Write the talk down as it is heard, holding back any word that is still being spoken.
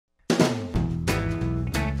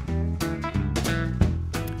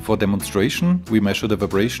For demonstration, we measure the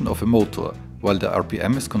vibration of a motor, while the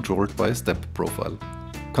RPM is controlled by a step profile.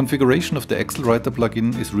 Configuration of the Excel Writer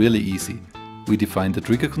plugin is really easy. We define the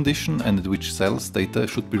trigger condition and at which cells data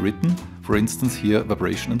should be written, for instance here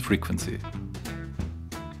vibration and frequency.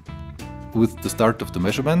 With the start of the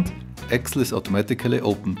measurement, Excel is automatically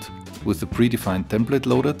opened, with the predefined template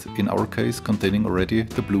loaded, in our case containing already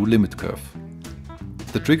the blue limit curve.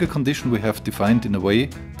 The trigger condition we have defined in a way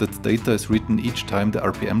that data is written each time the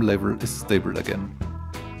RPM level is stable again.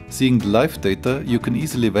 Seeing the live data, you can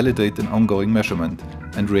easily validate an ongoing measurement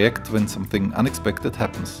and react when something unexpected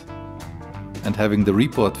happens. And having the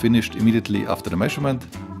report finished immediately after the measurement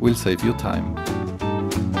will save you time.